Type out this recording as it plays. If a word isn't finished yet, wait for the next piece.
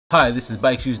Hi, this is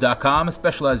bikeshoes.com,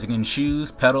 specializing in shoes,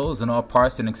 pedals, and all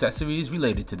parts and accessories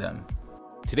related to them.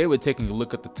 Today we're taking a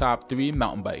look at the top 3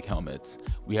 mountain bike helmets.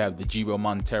 We have the Giro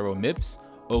Montaro MIPS,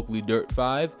 Oakley Dirt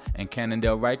 5, and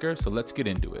Cannondale Ryker, so let's get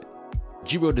into it.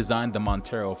 Giro designed the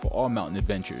Montaro for all mountain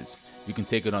adventures. You can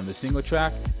take it on the single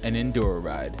track and enduro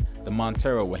ride. The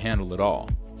Montaro will handle it all.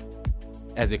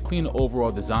 It has a clean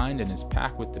overall design and is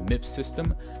packed with the MIPS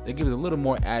system that gives a little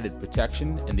more added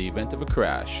protection in the event of a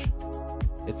crash.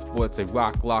 It sports a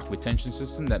rock lock retention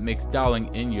system that makes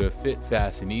dialing in your fit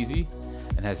fast and easy,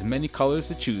 and has many colors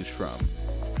to choose from.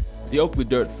 The Oakley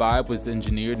Dirt 5 was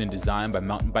engineered and designed by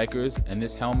mountain bikers, and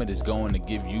this helmet is going to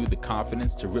give you the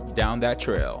confidence to rip down that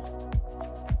trail.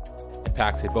 It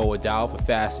packs a BOA dial for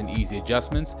fast and easy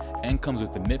adjustments and comes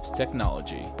with the MIPS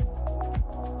technology.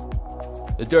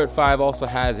 The Dirt 5 also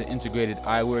has an integrated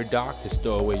eyewear dock to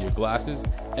store away your glasses,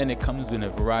 and it comes with a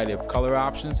variety of color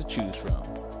options to choose from.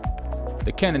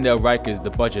 The Cannondale Ryker is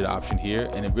the budget option here,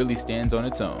 and it really stands on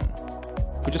its own.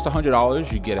 For just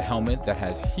 $100, you get a helmet that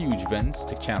has huge vents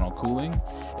to channel cooling,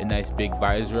 a nice big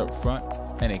visor up front,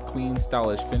 and a clean,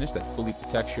 stylish finish that fully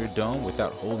protects your dome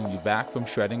without holding you back from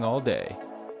shredding all day.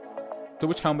 So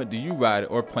which helmet do you ride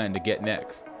or plan to get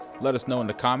next? Let us know in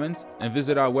the comments, and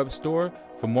visit our web store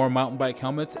for more mountain bike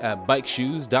helmets at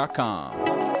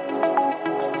bikeshoes.com.